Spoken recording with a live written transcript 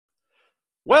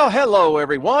Well, hello,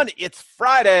 everyone. It's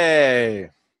Friday.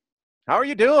 How are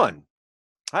you doing?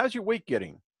 How's your week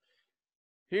getting?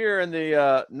 Here in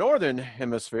the northern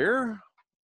hemisphere,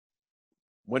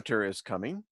 winter is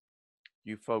coming.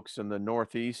 You folks in the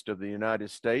northeast of the United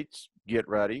States, get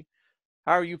ready.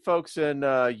 How are you folks in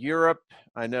Europe?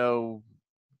 I know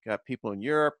got people in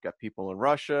Europe, got people in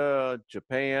Russia,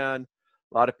 Japan,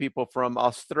 a lot of people from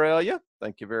Australia.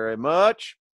 Thank you very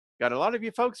much. Got a lot of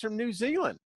you folks from New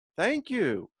Zealand. Thank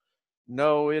you.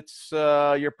 No, it's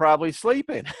you're probably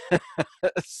sleeping.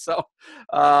 So,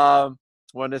 um,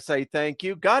 want to say thank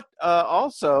you. Got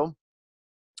also,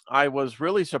 I was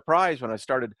really surprised when I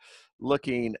started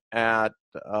looking at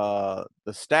the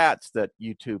stats that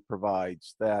YouTube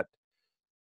provides. That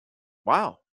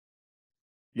wow,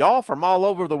 y'all from all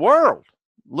over the world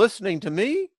listening to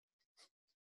me.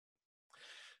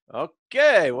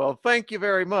 Okay, well, thank you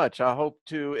very much. I hope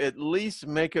to at least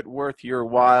make it worth your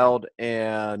while.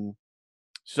 And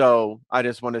so I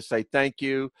just want to say thank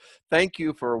you. Thank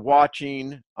you for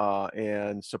watching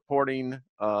and supporting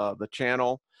the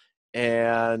channel.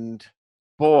 And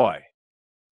boy,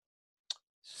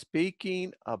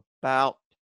 speaking about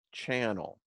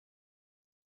channel,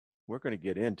 we're going to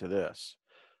get into this,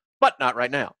 but not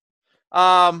right now.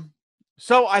 Um,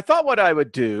 so I thought what I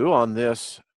would do on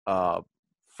this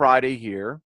Friday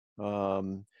here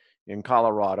in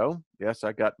Colorado. Yes,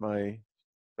 I got my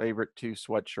favorite two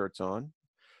sweatshirts on,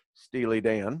 Steely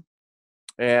Dan.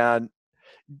 And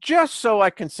just so I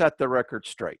can set the record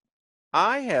straight,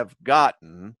 I have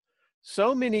gotten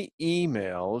so many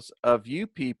emails of you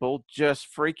people just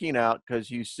freaking out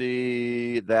because you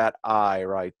see that eye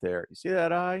right there. You see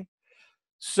that eye?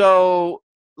 So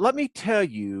let me tell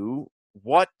you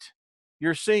what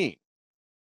you're seeing.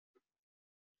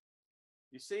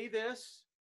 You see this?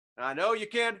 I know you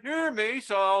can't hear me,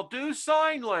 so I'll do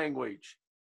sign language.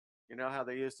 You know how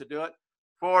they used to do it?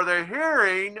 For the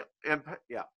hearing.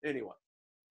 Yeah, anyway.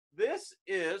 This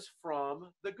is from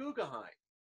the Guggenheim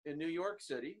in New York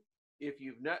City. If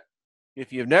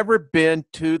you've never been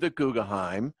to the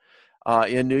Guggenheim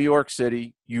in New York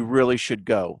City, you really should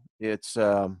go.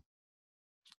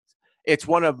 It's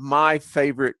one of my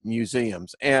favorite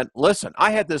museums. And listen,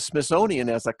 I had the Smithsonian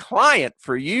as a client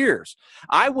for years.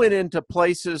 I went into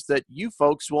places that you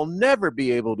folks will never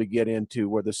be able to get into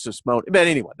where the Smithsonian. But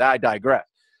anyway, I digress.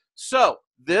 So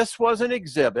this was an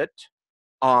exhibit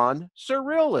on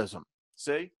surrealism.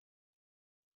 See?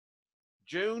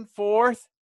 June 4th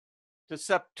to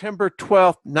September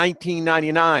 12th,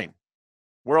 1999.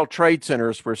 World Trade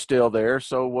Centers were still there,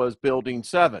 so was Building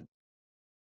 7.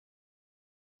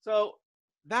 So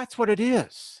that's what it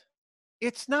is.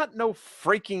 It's not no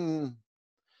freaking.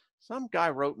 Some guy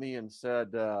wrote me and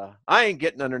said, I ain't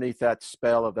getting underneath that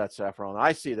spell of that saffron.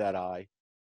 I see that eye.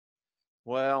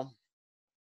 Well,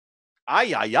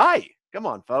 aye, aye, aye. Come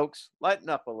on, folks. Lighten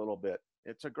up a little bit.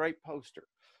 It's a great poster.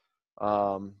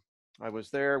 Um, I was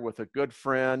there with a good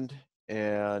friend,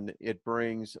 and it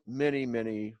brings many,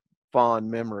 many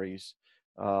fond memories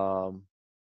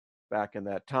back in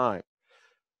that time.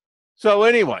 So,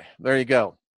 anyway, there you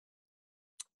go.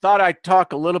 Thought I'd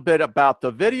talk a little bit about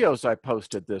the videos I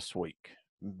posted this week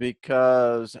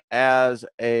because, as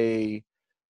a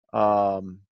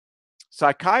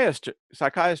psychiatrist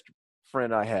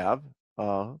friend I have,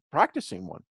 practicing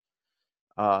one,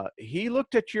 he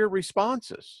looked at your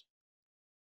responses.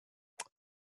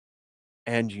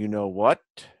 And you know what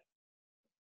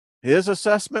his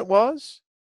assessment was?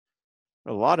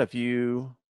 A lot of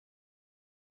you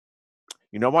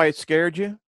know why it scared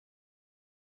you?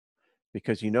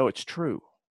 Because you know it's true.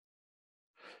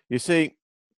 You see,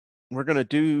 we're going to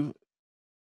do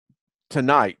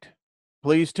tonight.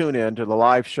 Please tune in to the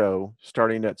live show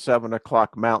starting at 7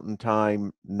 o'clock Mountain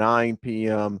Time, 9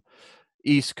 p.m.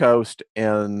 East Coast,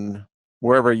 and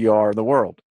wherever you are in the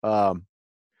world. But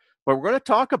we're going to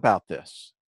talk about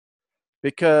this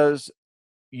because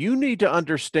you need to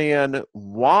understand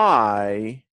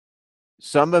why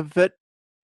some of it,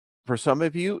 for some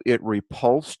of you, it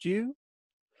repulsed you.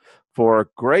 For a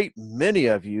great many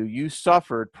of you, you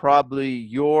suffered probably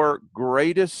your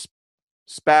greatest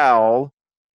spell,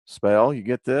 you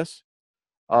get this,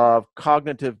 of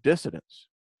cognitive dissonance.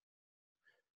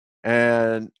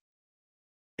 And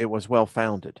it was well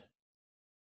founded.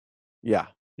 Yeah,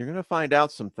 you're going to find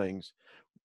out some things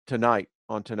tonight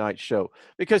on tonight's show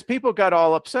because people got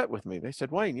all upset with me. They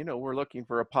said, Wayne, we're looking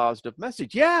for a positive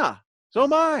message. Yeah, so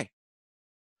am I.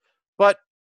 But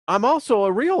I'm also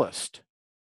a realist.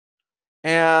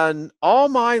 And all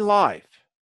my life,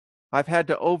 I've had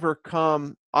to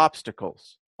overcome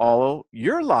obstacles. All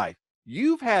your life,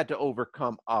 you've had to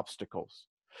overcome obstacles.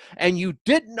 And you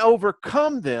didn't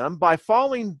overcome them by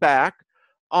falling back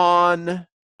on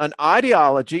an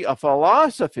ideology, a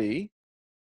philosophy,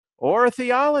 or a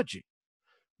theology.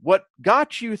 What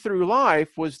got you through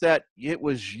life was that it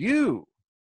was you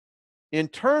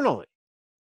internally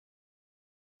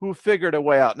who figured a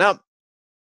way out. Now,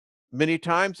 many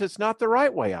times it's not the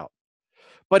right way out,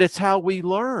 but it's how we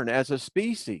learn as a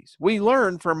species. We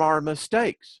learn from our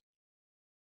mistakes,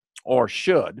 or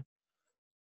should,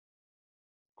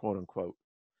 quote unquote.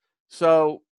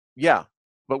 So, yeah,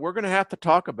 but we're going to have to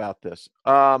talk about this.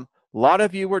 A lot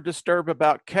of you were disturbed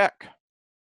about Keck.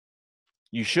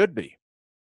 You should be.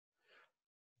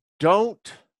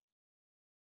 Don't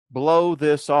blow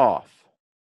this off.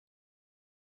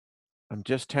 I'm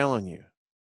just telling you.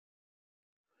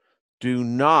 Do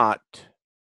not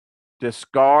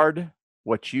discard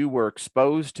what you were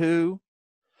exposed to,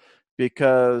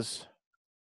 because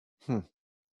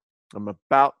I'm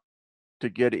about to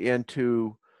get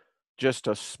into just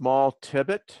a small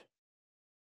tidbit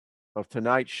of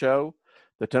tonight's show.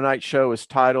 The Tonight Show is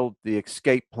titled The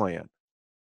Escape Plan.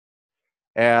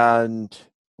 And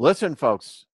listen,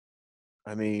 folks,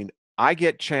 I mean, I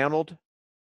get channeled,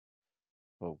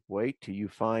 but wait till you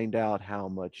find out how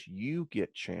much you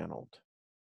get channeled.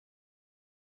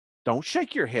 Don't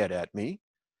shake your head at me.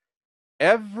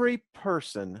 Every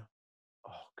person,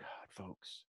 oh God,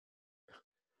 folks,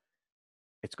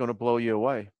 it's going to blow you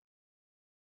away.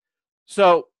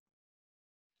 So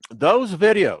those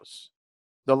videos,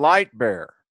 the light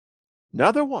bearer,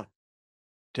 another one,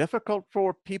 difficult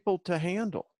for people to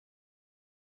handle.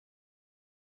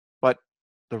 But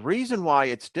the reason why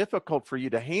it's difficult for you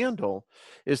to handle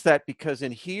is that because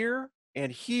in here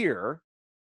and here,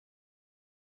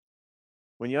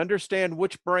 when you understand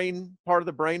which brain part of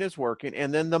the brain is working,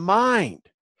 and then the mind,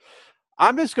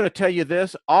 I'm just going to tell you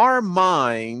this, our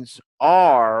minds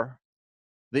are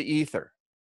the ether.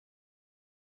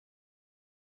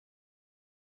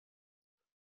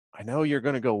 I know you're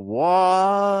going to go,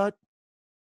 what?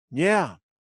 Yeah.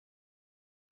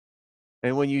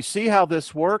 And when you see how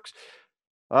this works,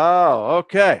 oh,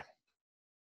 okay.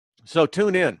 So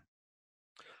tune in.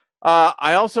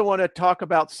 I also want to talk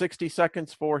about 60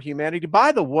 Seconds for Humanity.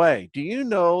 By the way, do you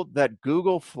know that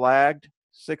Google flagged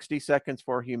 60 Seconds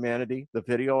for Humanity, the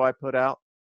video I put out?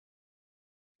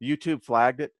 YouTube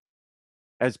flagged it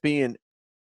as being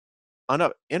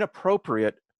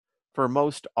inappropriate for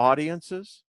most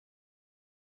audiences.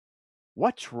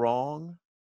 What's wrong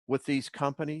with these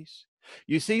companies?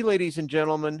 You see, ladies and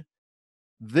gentlemen,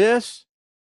 this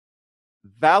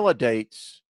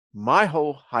validates my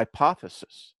whole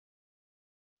hypothesis.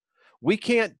 We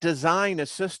can't design a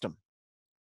system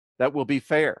that will be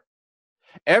fair.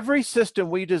 Every system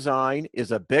we design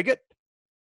is a bigot,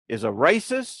 is a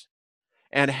racist,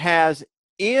 and has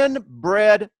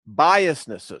inbred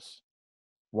biasnesses.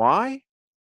 Why?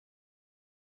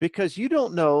 Because you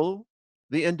don't know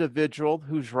the individual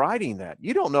who's writing that.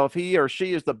 You don't know if he or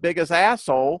she is the biggest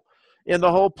asshole in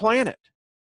the whole planet.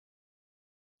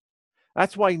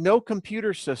 That's why no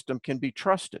computer system can be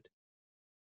trusted,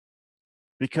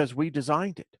 because we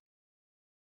designed it.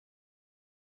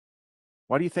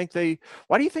 Why do you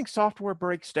think software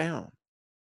breaks down?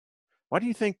 Why do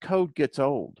you think code gets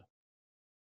old?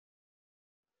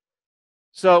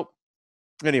 So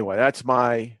anyway, that's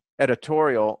my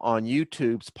editorial on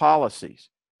YouTube's policies.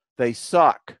 They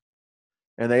suck,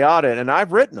 and they audit, and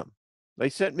I've written them. They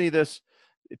sent me this.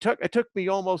 It took me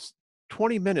almost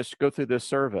 20 minutes to go through this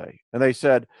survey, and they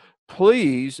said,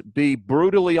 please be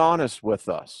brutally honest with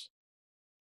us.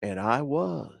 And I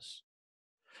was.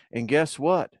 And guess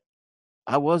what?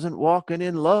 I wasn't walking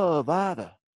in love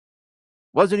either.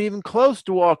 Wasn't even close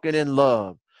to walking in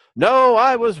love. No,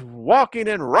 I was walking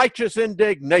in righteous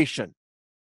indignation.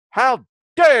 How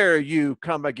dare you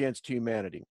come against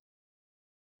humanity?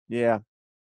 Yeah.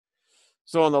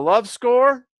 So on the love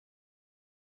score,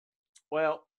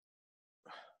 well,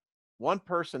 one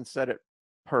person said it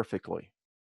perfectly.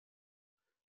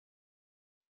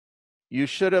 You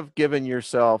should have given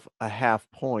yourself a half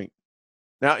point.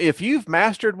 Now, if you've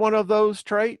mastered one of those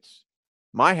traits,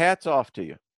 my hat's off to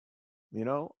you. You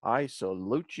know, I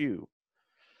salute you.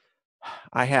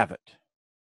 I haven't.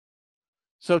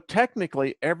 So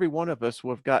technically, every one of us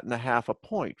would have gotten a half a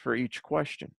point for each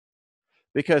question.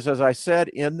 Because as I said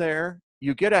in there,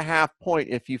 you get a half point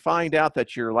if you find out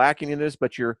that you're lacking in this,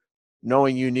 but you're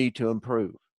knowing you need to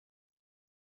improve.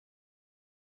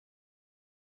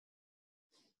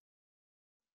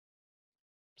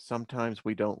 Sometimes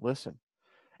we don't listen.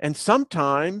 And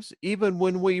sometimes, even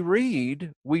when we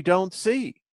read, we don't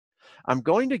see. I'm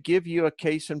going to give you a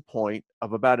case in point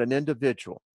of about an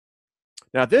individual.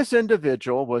 Now, this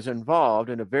individual was involved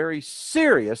in a very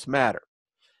serious matter,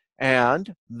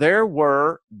 and there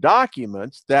were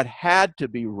documents that had to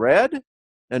be read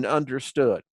and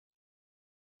understood.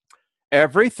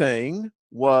 Everything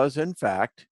was, in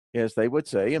fact, as they would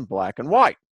say, in black and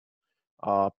white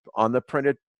on the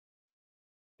printed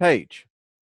page.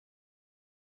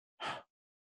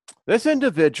 This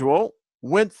individual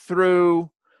went through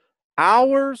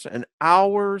hours and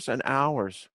hours and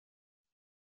hours,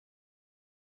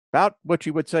 about what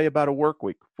you would say about a work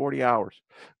week, 40 hours,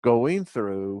 going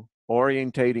through,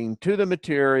 orientating to the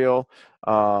material,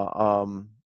 uh, um,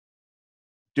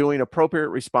 doing appropriate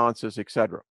responses,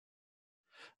 etc.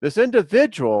 This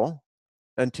individual,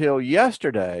 until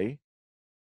yesterday,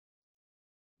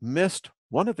 missed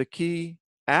one of the key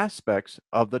aspects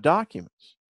of the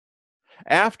documents.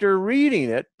 After reading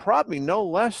it, probably no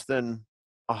less than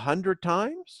 100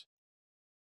 times,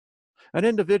 an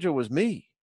individual was me.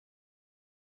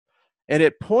 And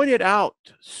it pointed out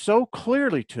so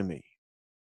clearly to me,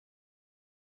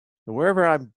 wherever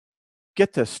I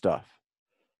get this stuff,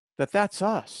 that that's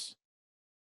us.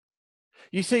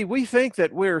 You see, we think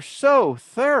that we're so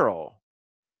thorough.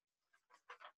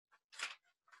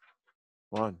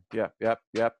 One, yep.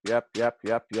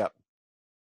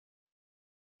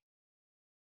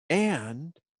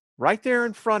 And right there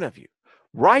in front of you,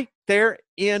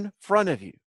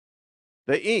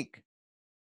 the ink,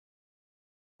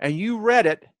 and you read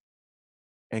it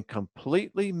and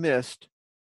completely missed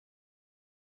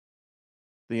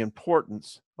the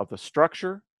importance of the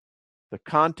structure, the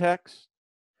context,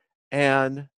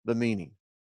 and the meaning.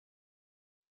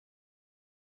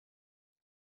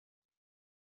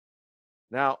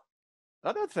 Now,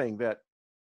 another thing that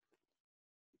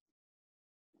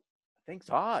I think's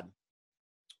odd,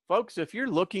 folks, if you're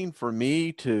looking for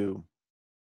me to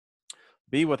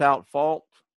be without fault,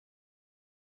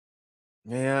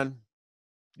 man,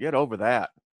 get over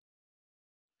that.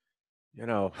 You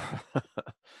know,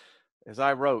 as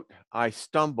I wrote, I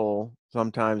stumble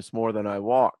sometimes more than I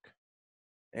walk.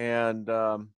 And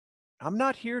I'm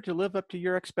not here to live up to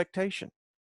your expectation.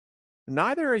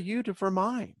 Neither are you for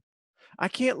mine. I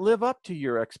can't live up to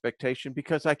your expectation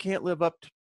because I can't live up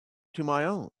to my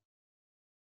own.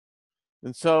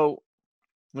 And so,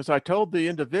 as I told the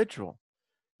individual,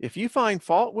 if you find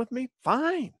fault with me,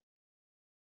 fine.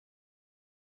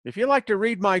 If you like to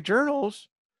read my journals,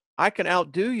 I can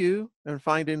outdo you in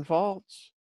finding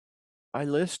faults. I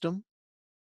list them.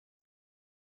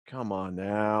 Come on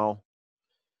now.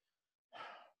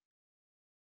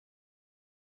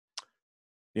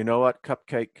 You know what,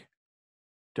 Cupcake?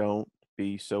 Don't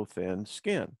be so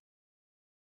thin-skinned.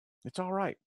 It's all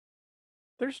right.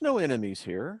 There's no enemies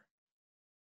here.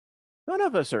 None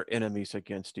of us are enemies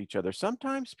against each other.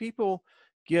 Sometimes people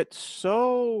get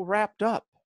so wrapped up,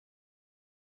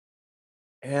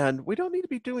 and we don't need to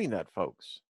be doing that,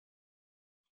 folks.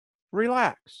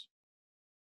 Relax.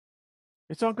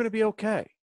 It's all going to be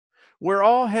okay. We're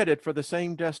all headed for the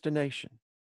same destination.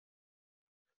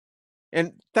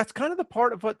 And that's kind of the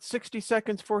part of what 60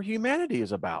 Seconds for Humanity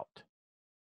is about.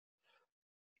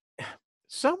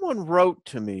 Someone wrote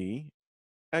to me,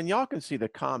 and y'all can see the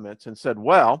comments, and said,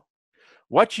 well,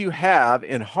 what you have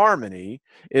in harmony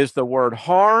is the word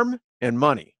harm and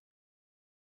money.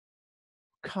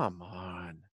 Come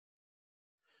on.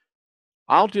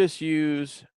 I'll just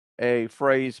use a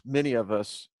phrase many of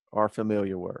us are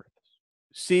familiar with.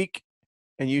 Seek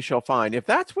and you shall find. If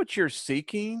that's what you're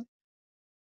seeking,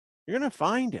 you're going to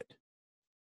find it.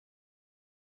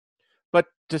 But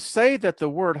to say that the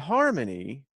word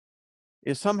harmony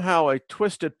is somehow a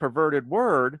twisted, perverted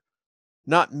word,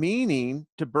 not meaning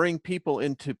to bring people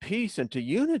into peace and to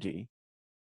unity,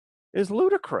 is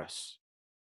ludicrous.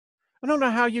 I don't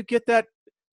know how you get that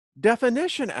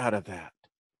definition out of that.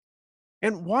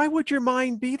 And why would your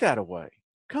mind be that way?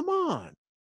 Come on.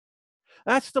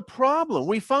 That's the problem.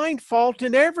 We find fault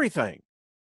in everything.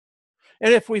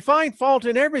 And if we find fault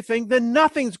in everything, then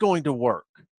nothing's going to work.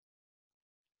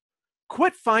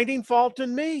 Quit finding fault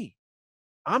in me.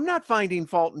 I'm not finding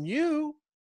fault in you.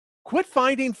 Quit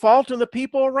finding fault in the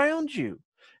people around you.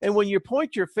 And when you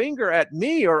point your finger at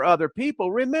me or other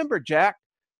people, remember, Jack,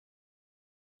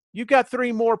 you got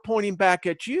 3 more pointing back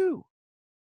at you.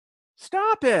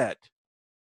 Stop it.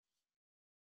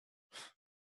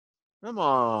 Come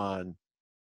on.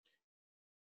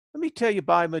 Let me tell you,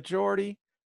 by majority,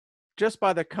 just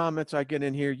by the comments I get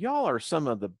in here, y'all are some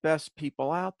of the best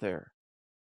people out there.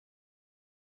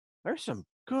 There's some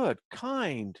good,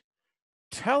 kind,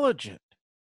 intelligent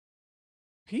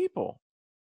people.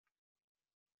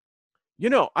 You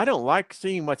know, I don't like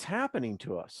seeing what's happening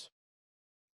to us.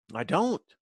 I don't.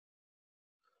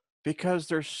 because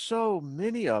there's so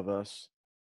many of us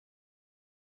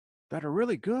that are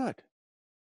really good.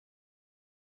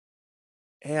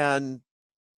 And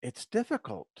it's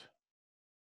difficult.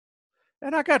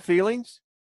 And I got feelings.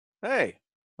 Hey,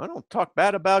 I don't talk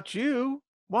bad about you.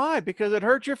 Why? Because it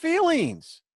hurts your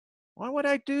feelings. Why would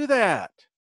I do that?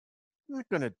 I'm not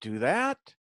going to do that.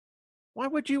 Why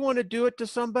would you want to do it to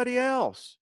somebody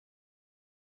else?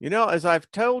 As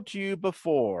I've told you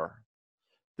before,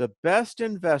 the best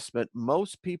investment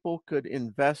most people could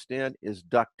invest in is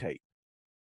duct tape.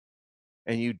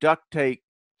 And you duct tape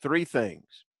three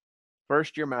things.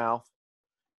 First, your mouth,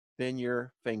 then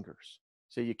your fingers.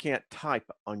 So you can't type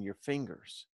on your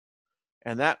fingers.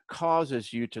 And that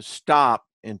causes you to stop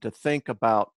and to think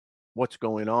about what's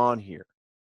going on here.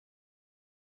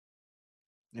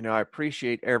 I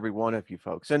appreciate every one of you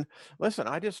folks. And listen,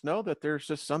 I just know that there's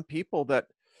just some people that,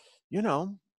 you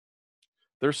know,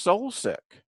 they're soul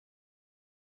sick.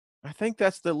 I think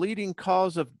that's the leading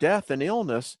cause of death and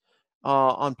illness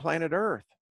on planet Earth,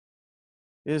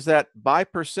 is that by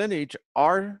percentage,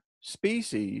 our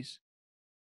species,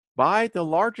 by the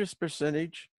largest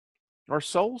percentage, are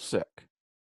soul sick.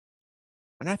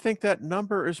 And I think that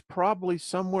number is probably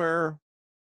somewhere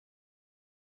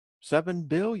 7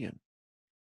 billion,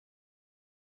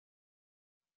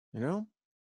 you know?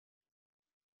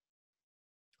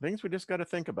 Things we just got to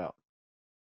think about.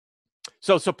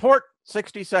 So support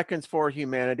 60 Seconds for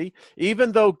Humanity,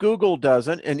 even though Google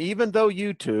doesn't, and even though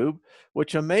YouTube,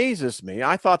 which amazes me.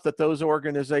 I thought that those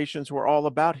organizations were all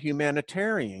about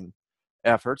humanitarian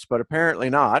efforts, but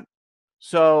apparently not.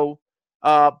 So,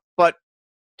 but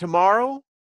tomorrow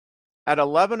at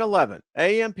 11:11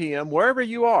 a.m. p.m., wherever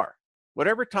you are,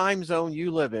 whatever time zone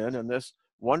you live in this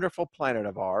wonderful planet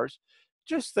of ours,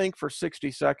 just think for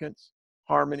 60 seconds,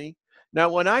 harmony. Now,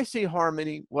 when I see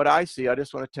harmony, what I see, I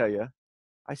just want to tell you,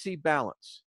 I see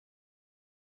balance.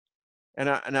 And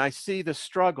I see the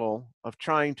struggle of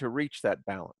trying to reach that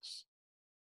balance.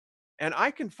 And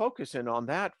I can focus in on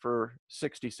that for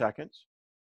 60 seconds.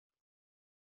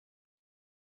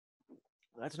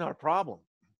 That's not a problem.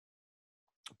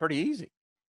 Pretty easy.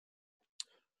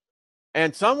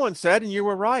 And someone said, and you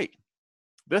were right,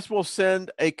 this will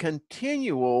send a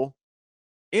continual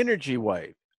energy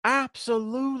wave.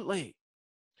 Absolutely.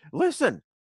 Listen,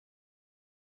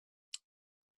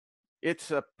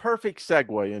 it's a perfect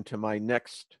segue into my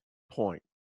next point.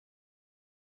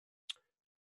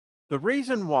 The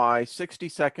reason why 60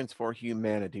 Seconds for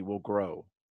Humanity will grow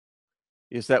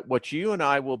is that what you and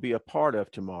I will be a part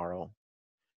of tomorrow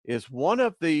is one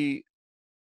of the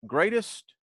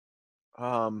greatest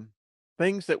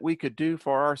things that we could do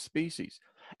for our species.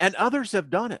 And others have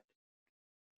done it.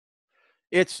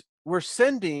 We're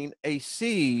sending a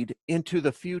seed into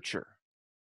the future.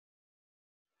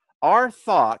 Our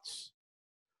thoughts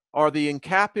are the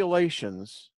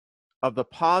encapsulations of the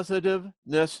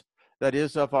positiveness that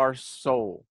is of our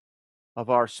soul, of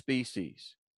our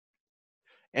species.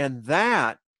 And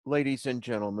that, ladies and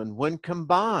gentlemen, when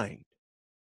combined,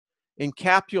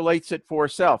 encapsulates it for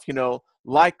itself,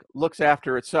 like looks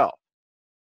after itself.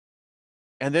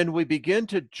 And then we begin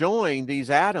to join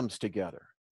these atoms together,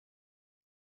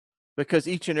 because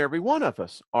each and every one of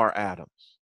us are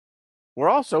atoms. We're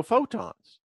also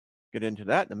photons. Get into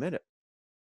that in a minute.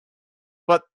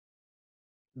 But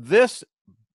this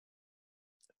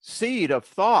seed of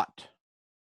thought,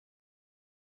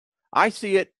 I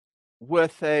see it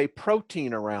with a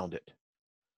protein around it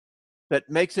that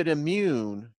makes it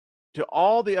immune to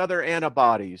all the other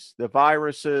antibodies, the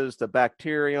viruses, the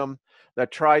bacterium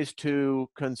that tries to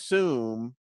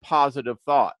consume positive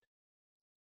thought.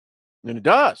 And it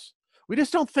does. We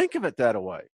just don't think of it that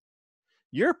way.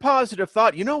 Your positive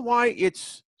thought, you know why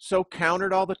it's so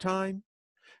countered all the time?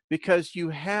 Because you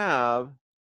have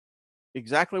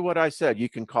exactly what I said. You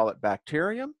can call it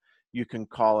bacterium, you can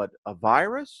call it a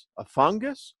virus, a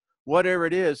fungus, whatever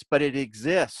it is, but it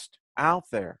exists out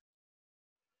there.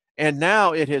 And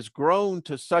now it has grown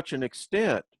to such an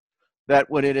extent that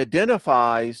when it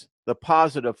identifies the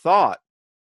positive thought,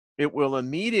 it will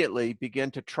immediately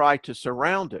begin to try to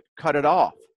surround it, cut it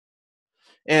off.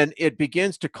 And it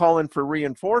begins to call in for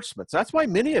reinforcements. That's why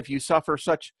many of you suffer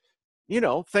such,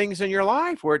 things in your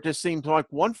life where it just seems like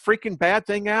one freaking bad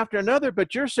thing after another,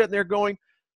 but you're sitting there going,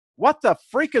 what the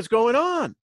freak is going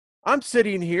on? I'm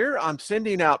sitting here, I'm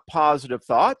sending out positive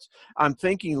thoughts. I'm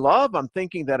thinking love. I'm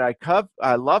thinking that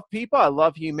I love people. I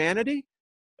love humanity.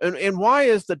 And why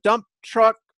is the dump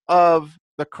truck of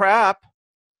the crap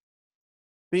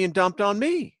being dumped on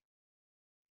me?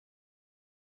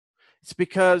 It's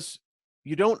because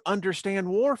you don't understand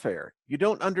warfare. You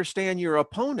don't understand your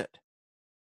opponent.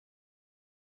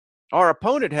 Our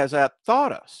opponent has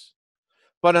taught us.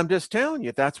 But I'm just telling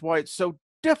you, that's why it's so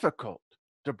difficult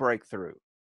to break through.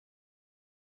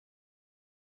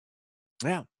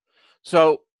 Yeah.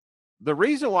 So the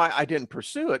reason why I didn't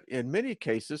pursue it in many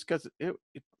cases, because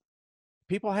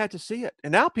people had to see it.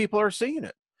 And now people are seeing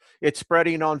it. It's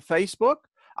spreading on Facebook.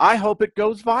 I hope it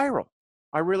goes viral.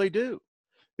 I really do.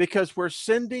 Because we're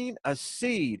sending a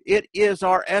seed. It is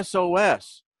our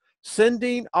SOS,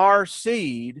 sending our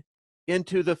seed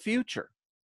into the future.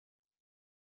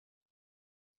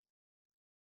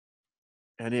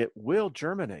 And it will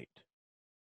germinate.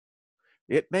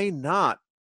 It may not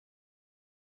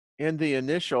in the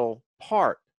initial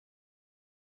part.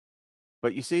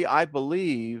 But you see, I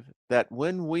believe that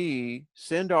when we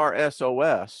send our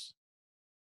SOS,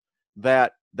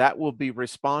 that will be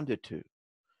responded to.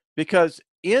 Because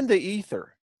in the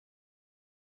ether,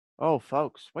 oh,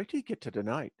 folks, wait till you get to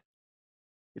tonight.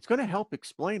 It's going to help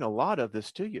explain a lot of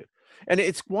this to you. And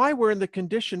it's why we're in the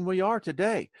condition we are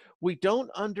today. We don't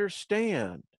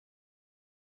understand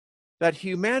that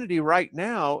humanity right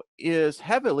now is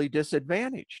heavily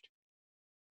disadvantaged.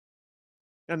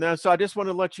 And so I just want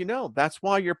to let you know, that's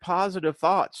why your positive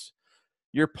thoughts,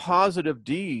 your positive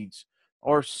deeds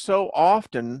are so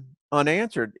often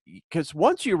unanswered. Because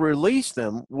once you release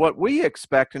them, what we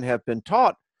expect and have been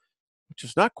taught, which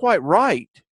is not quite right,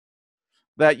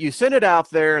 that you send it out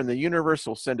there and the universe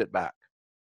will send it back.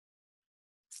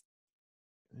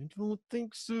 I don't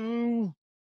think so.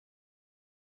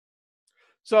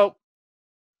 So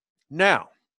now,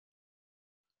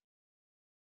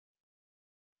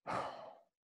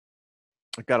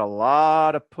 I got a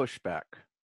lot of pushback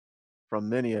from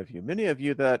many of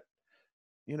you that,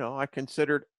 I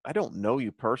considered, I don't know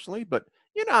you personally, but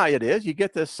you know how it is. You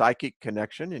get this psychic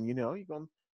connection and, you go,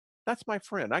 that's my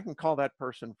friend. I can call that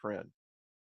person friend.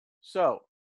 So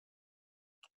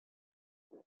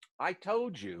I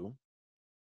told you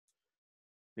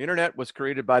the internet was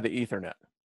created by the Ethernet.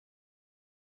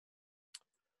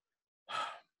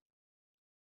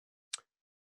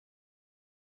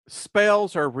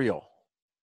 Spells are real.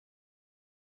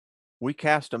 We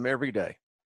cast them every day.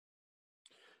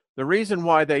 The reason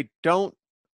why they don't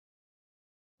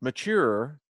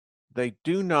mature, they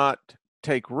do not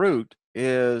take root,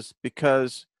 is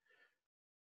because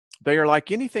they are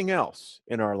like anything else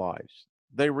in our lives.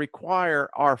 They require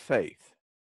our faith.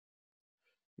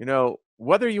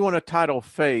 Whether you want to title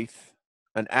faith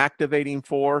an activating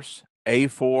force, a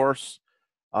force,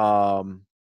 um,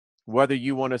 whether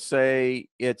you want to say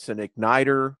it's an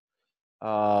igniter,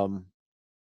 um,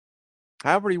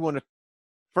 however you want to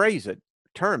phrase it,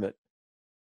 term it,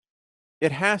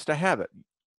 it has to have it.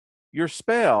 Your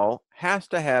spell has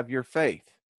to have your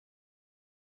faith.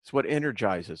 It's what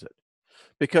energizes it.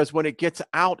 Because when it gets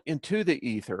out into the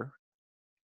ether,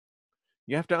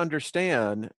 you have to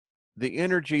understand the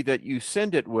energy that you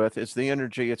send it with is the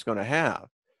energy it's going to have.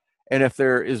 And if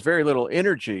there is very little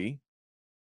energy,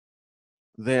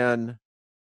 then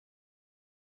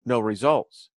no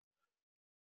results.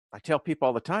 I tell people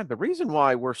all the time, the reason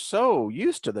why we're so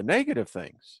used to the negative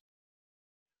things.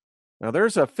 Now,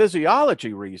 there's a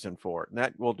physiology reason for it, and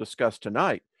that we'll discuss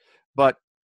tonight. But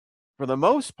for the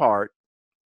most part,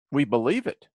 we believe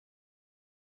it.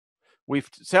 We've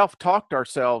self-talked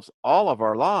ourselves all of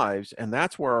our lives, and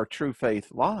that's where our true faith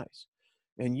lies.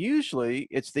 And usually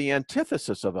it's the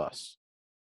antithesis of us.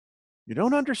 You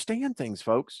don't understand things,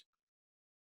 folks.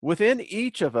 Within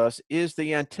each of us is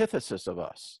the antithesis of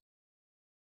us.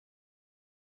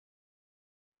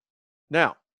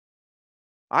 Now,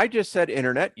 I just said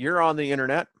internet. You're on the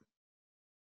internet.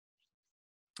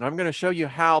 I'm going to show you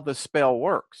how the spell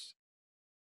works.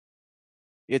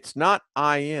 It's not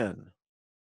IN.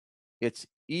 It's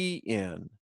ENTER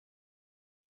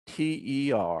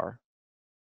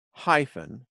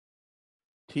hyphen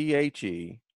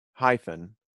THE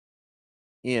hyphen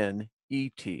NET.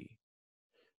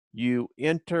 You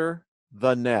enter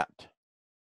the net.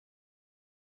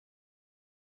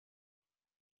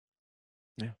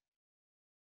 Yeah.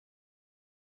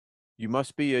 You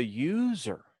must be a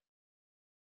user.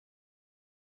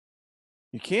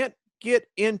 You can't get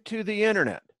into the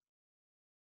internet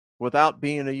without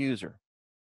being a user.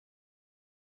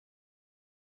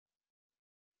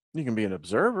 You can be an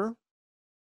observer,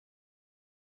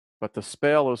 but the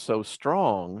spell is so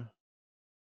strong,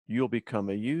 you'll become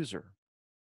a user.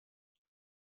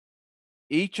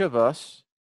 Each of us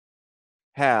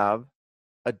have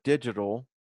a digital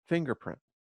fingerprint,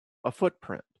 a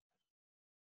footprint.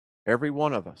 Every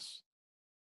one of us.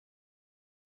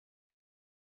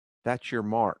 That's your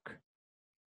mark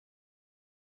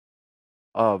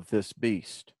of this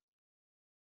beast.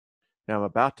 Now, I'm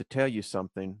about to tell you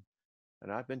something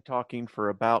and I've been talking for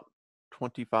about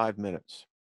 25 minutes.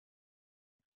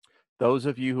 Those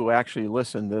of you who actually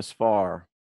listen this far,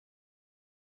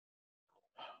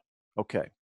 okay,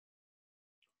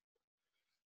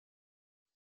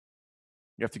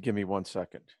 you have to give me 1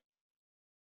 second.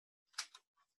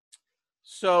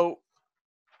 So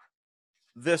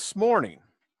this morning,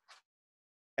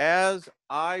 as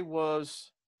I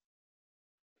was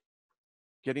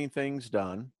getting things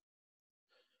done,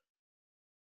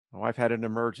 my wife had an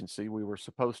emergency. We were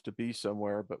supposed to be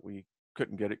somewhere, but we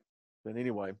couldn't get it. But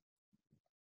anyway,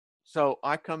 so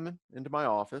I come into my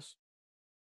office.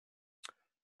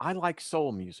 I like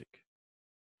soul music.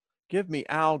 Give me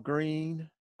Al Green.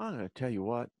 I'm going to tell you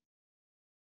what.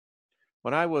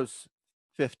 When I was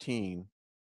 15,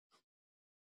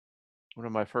 one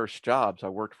of my first jobs, I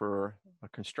worked for a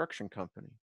construction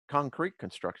company, concrete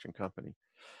construction company,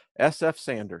 SF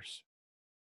Sanders,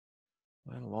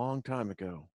 a long time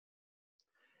ago.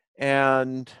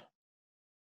 And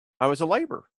I was a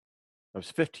laborer. I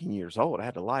was 15 years old. I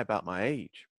had to lie about my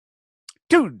age.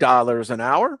 $2 an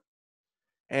hour.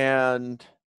 And,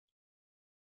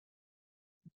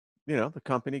 the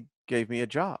company gave me a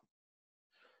job.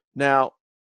 Now,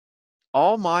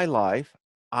 all my life,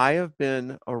 I have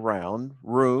been around,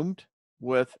 roomed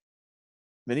with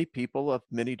many people of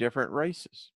many different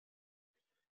races.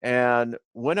 And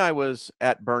when I was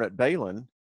at Burnett Balin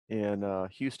in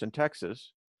Houston,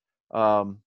 Texas,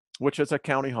 um, which is a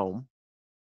county home,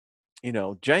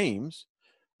 James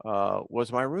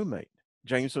was my roommate.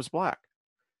 James was black.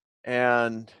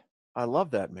 And I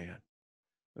love that man.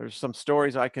 There's some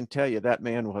stories I can tell you. That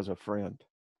man was a friend.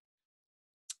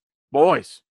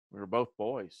 Boys. We were both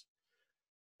boys.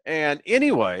 And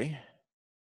anyway,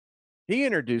 he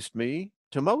introduced me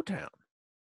to Motown.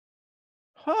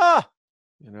 Ha!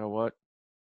 You know what?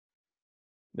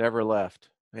 Never left.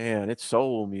 Man, it's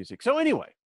soul music. So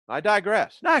anyway, I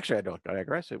digress. No, actually, I don't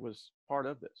digress. It was part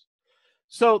of this.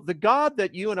 So the God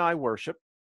that you and I worship,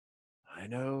 I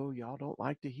know y'all don't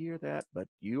like to hear that, but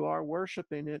you are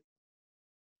worshiping it.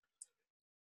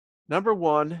 Number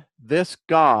one, this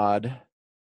God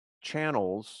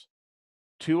channels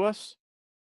to us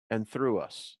and through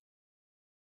us.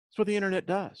 That's what the internet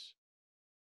does.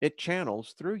 It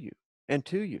channels through you and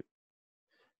to you.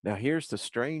 Now, here's the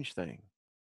strange thing.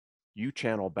 You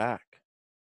channel back.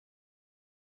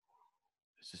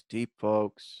 This is deep,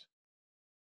 folks.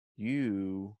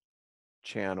 You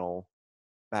channel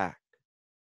back.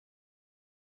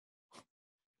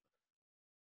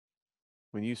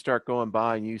 When you start going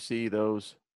by and you see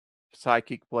those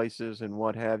psychic places and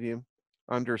what have you,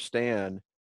 understand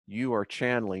you are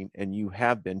channeling and you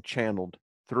have been channeled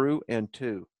through and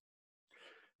to.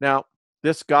 Now,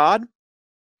 this God,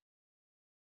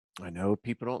 I know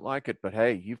people don't like it, but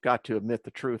hey, you've got to admit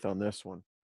the truth on this one.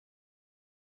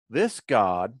 This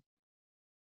God,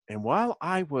 and while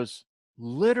I was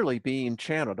literally being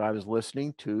channeled, I was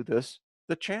listening to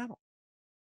the channel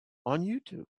on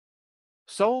YouTube,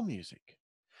 soul music,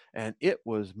 and it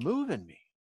was moving me.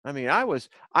 I mean,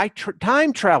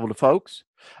 time traveled, folks.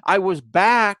 I was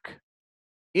back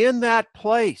in that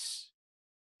place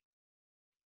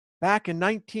back in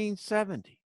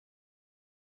 1970.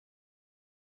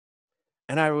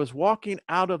 And I was walking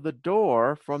out of the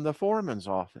door from the foreman's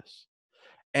office.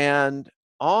 And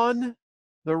on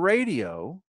the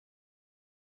radio,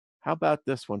 how about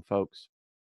this one, folks?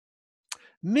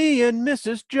 Me and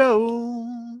Mrs.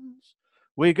 Jones,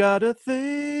 we got a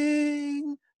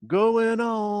thing going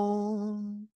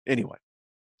on. Anyway,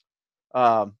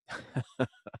 um,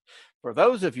 for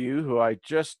those of you who I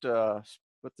just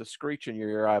put the screech in your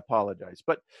ear, I apologize.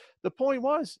 But the point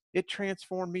was, it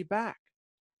transformed me back.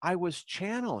 I was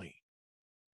channeling.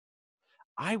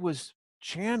 I was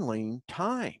channeling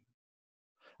time.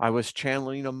 I was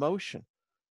channeling emotion.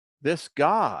 This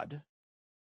God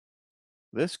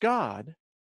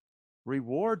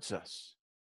rewards us.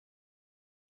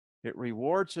 It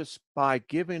rewards us by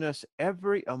giving us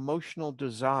every emotional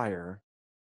desire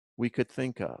we could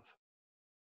think of.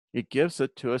 It gives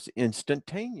it to us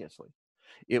instantaneously.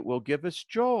 It will give us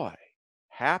joy,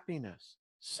 happiness,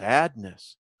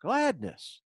 sadness,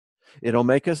 gladness. It'll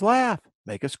make us laugh,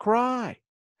 make us cry.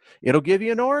 It'll give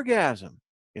you an orgasm.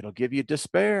 It'll give you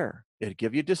despair. It'll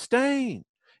give you disdain.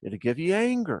 It'll give you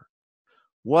anger.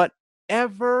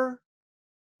 Whatever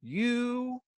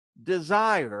you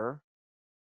desire,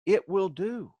 it will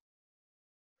do.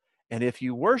 And if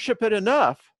you worship it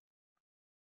enough,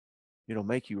 it'll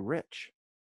make you rich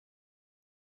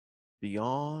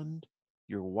beyond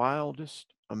your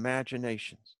wildest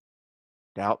imaginations.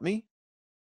 Doubt me?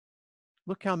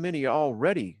 Look how many are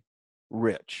already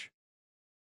rich.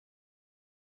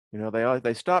 You know,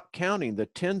 they stopped counting the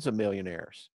tens of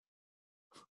millionaires.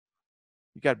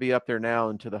 You got to be up there now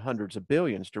into the hundreds of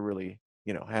billions to really,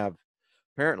 have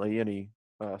apparently any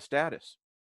status.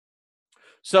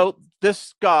 So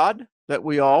this God that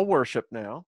we all worship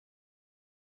now,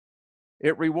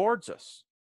 it rewards us.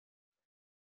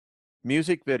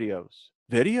 Music videos,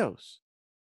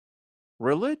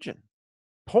 religion,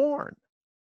 porn,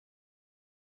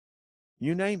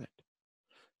 you name it.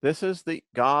 This is the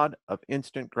God of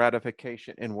instant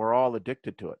gratification, and we're all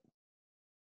addicted to it.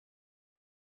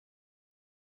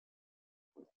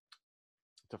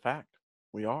 It's a fact.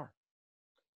 We are.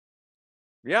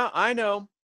 Yeah, I know.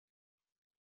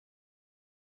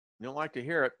 You don't like to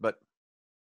hear it, but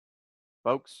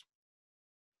folks,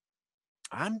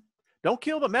 I'm don't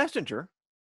kill the messenger.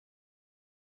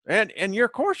 And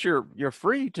of course you're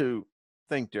free to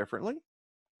think differently.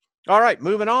 All right,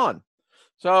 moving on.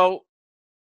 So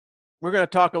we're going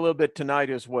to talk a little bit tonight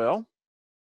as well.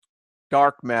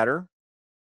 Dark matter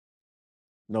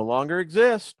no longer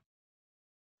exists.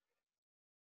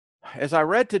 As I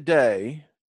read today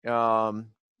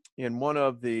in one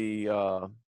of the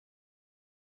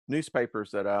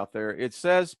newspapers that are out there, it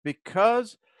says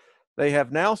because they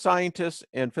have now scientists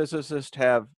and physicists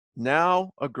have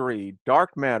now agreed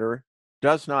dark matter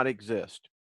does not exist.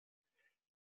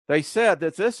 They said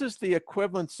that this is the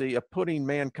equivalency of putting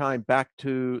mankind back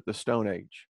to the Stone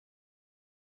Age.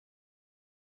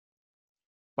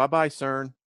 Bye-bye,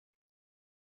 CERN.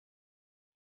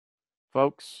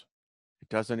 Folks, it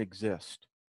doesn't exist.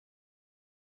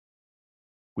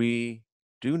 We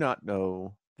do not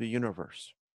know the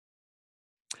universe.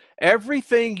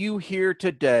 Everything you hear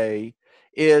today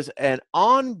is an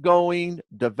ongoing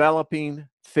developing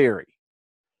theory,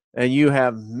 and you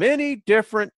have many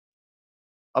different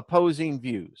opposing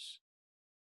views.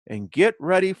 And get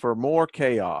ready for more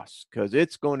chaos because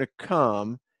it's going to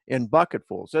come in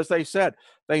bucketfuls. As they said,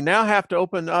 they now have to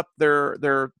open up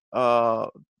their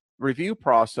review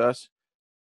process,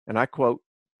 and I quote,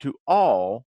 to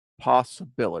all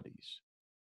possibilities.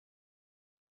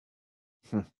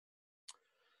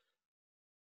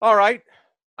 All right,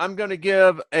 I'm going to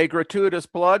give a gratuitous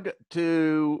plug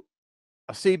to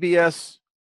a CBS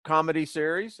comedy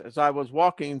series. As I was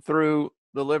walking through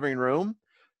the living room,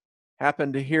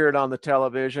 happened to hear it on the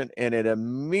television, and it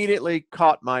immediately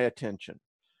caught my attention.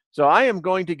 So I am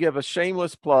going to give a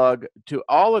shameless plug to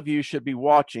all of you should be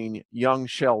watching Young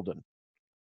Sheldon.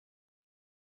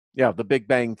 Yeah, The Big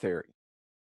Bang Theory.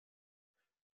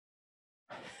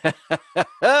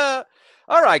 All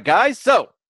right, guys.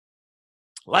 So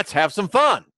let's have some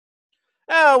fun.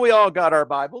 Now we all got our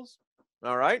Bibles.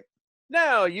 All right.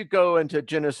 Now you go into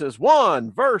Genesis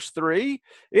 1, verse 3.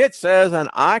 It says, and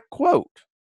I quote,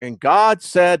 and God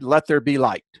said, let there be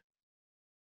light.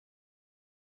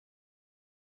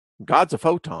 God's a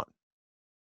photon.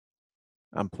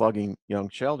 I'm plugging Young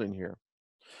Sheldon here.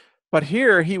 But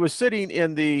here he was sitting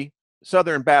in the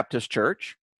Southern Baptist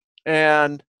Church,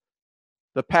 and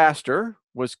the pastor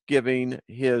was giving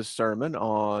his sermon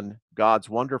on God's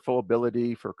wonderful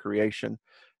ability for creation.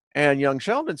 And Young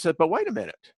Sheldon said, but wait a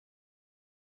minute.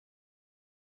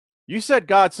 You said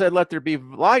God said, let there be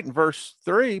light in verse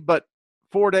 3, but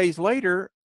 4 days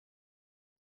later,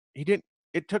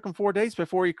 it took him 4 days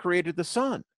before he created the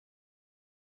sun.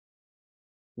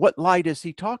 What light is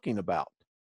he talking about?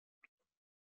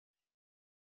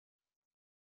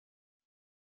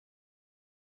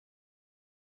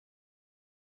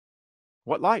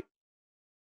 What light?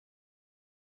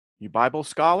 You Bible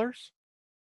scholars?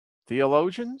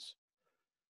 Theologians?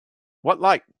 What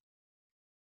light?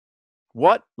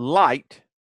 What light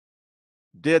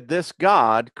did this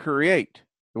God create?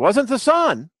 It wasn't the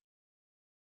sun.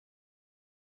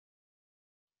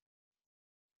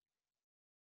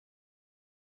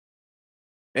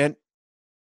 And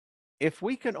if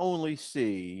we can only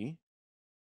see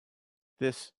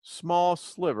this small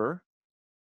sliver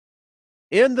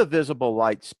in the visible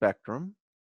light spectrum,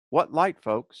 what light,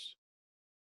 folks?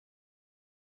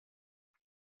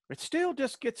 It still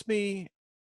just gets me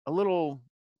a little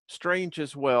strange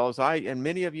as well, as and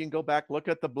many of you can go back, look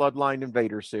at the Bloodline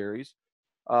Invader series,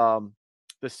 the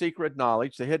secret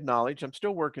knowledge, the hidden knowledge. I'm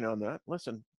still working on that.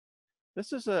 Listen,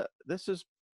 this is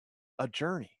a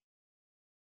journey.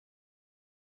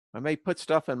 I may put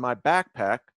stuff in my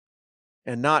backpack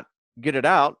and not get it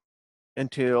out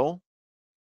until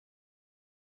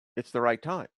it's the right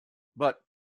time. But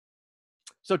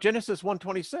so Genesis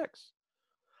 1:26.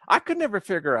 I could never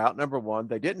figure out, number one,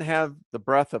 they didn't have the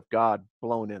breath of God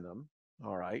blown in them.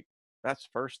 All right. That's the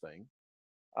first thing.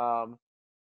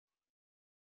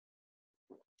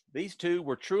 These two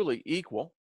were truly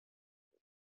equal.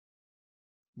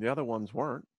 The other ones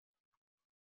weren't.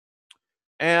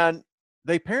 And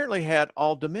they apparently had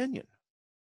all dominion.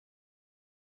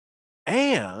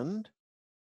 And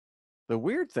the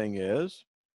weird thing is,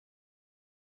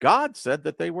 God said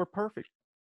that they were perfect.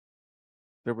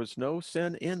 There was no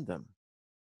sin in them.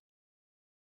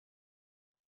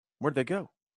 Where'd they go?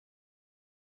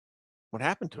 What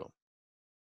happened to them?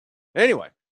 Anyway,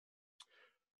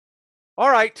 all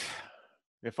right.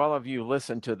 If all of you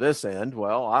listen to this end,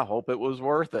 well, I hope it was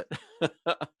worth it.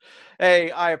 Hey,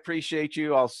 I appreciate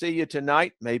you. I'll see you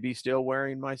tonight. Maybe still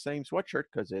wearing my same sweatshirt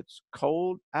because it's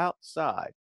cold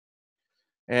outside.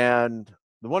 And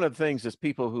one of the things is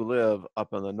people who live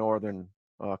up in the northern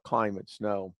climates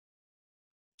know,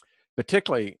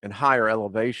 particularly in higher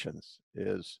elevations,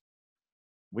 is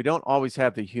we don't always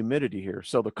have the humidity here.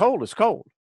 So the cold is cold,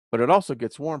 but it also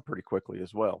gets warm pretty quickly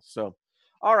as well. So,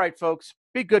 all right, folks,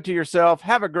 be good to yourself.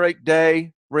 Have a great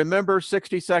day. Remember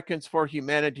 60 seconds for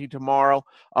humanity tomorrow,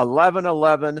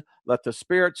 11:11. Let the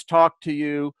spirits talk to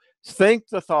you. Think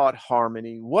the thought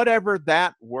harmony. Whatever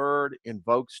that word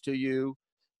invokes to you,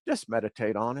 just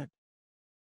meditate on it.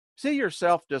 See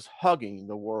yourself just hugging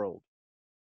the world.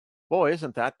 Boy,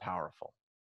 isn't that powerful?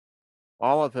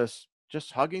 All of us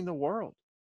just hugging the world,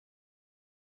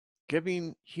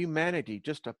 giving humanity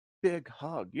just a big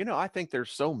hug. I think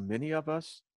there's so many of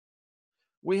us.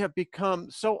 We have become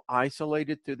so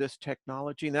isolated through this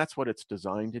technology, and that's what it's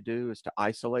designed to do, is to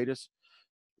isolate us.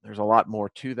 There's a lot more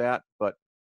to that, but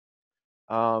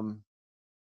um,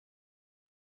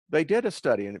 they did a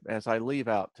study, and as I leave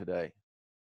out today,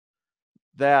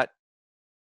 that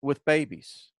with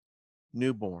babies,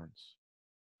 newborns,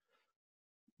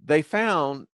 they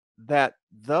found that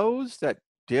those that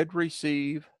did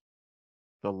receive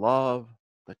the love,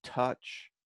 the touch,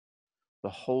 the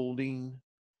holding,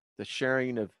 the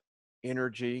sharing of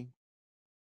energy,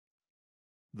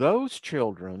 those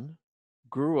children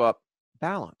grew up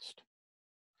balanced.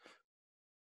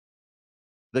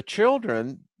 The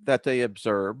children that they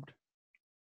observed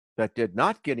that did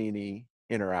not get any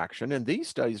interaction, and these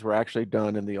studies were actually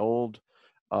done in the old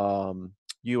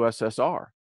USSR,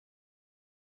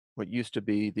 what used to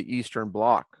be the Eastern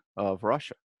Bloc of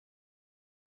Russia.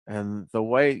 And the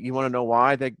way you want to know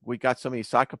why we got so many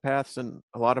psychopaths in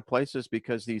a lot of places,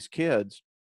 because these kids,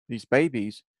 these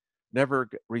babies, never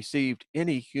received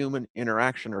any human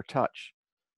interaction or touch,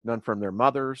 none from their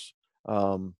mothers.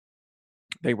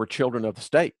 They were children of the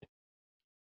state.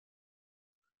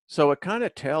 So it kind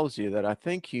of tells you that I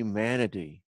think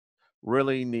humanity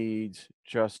really needs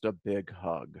just a big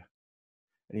hug.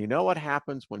 And you know what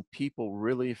happens when people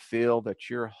really feel that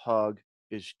your hug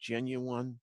is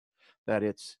genuine, that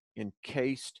it's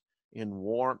encased in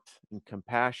warmth and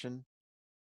compassion?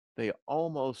 They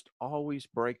almost always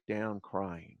break down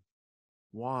crying.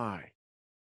 Why?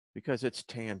 Because it's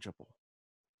tangible.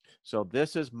 So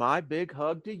this is my big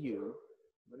hug to you.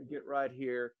 I'm going to get right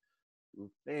here.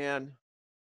 Man,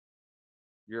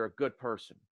 you're a good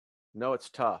person. No, it's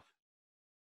tough,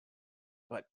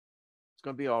 but it's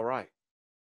going to be all right.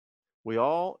 We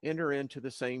all enter into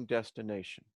the same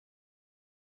destination,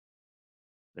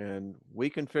 and we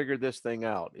can figure this thing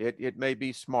out. It may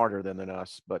be smarter than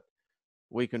us, but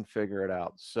we can figure it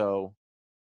out. So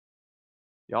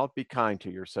y'all be kind to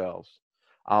yourselves.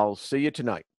 I'll see you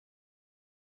tonight.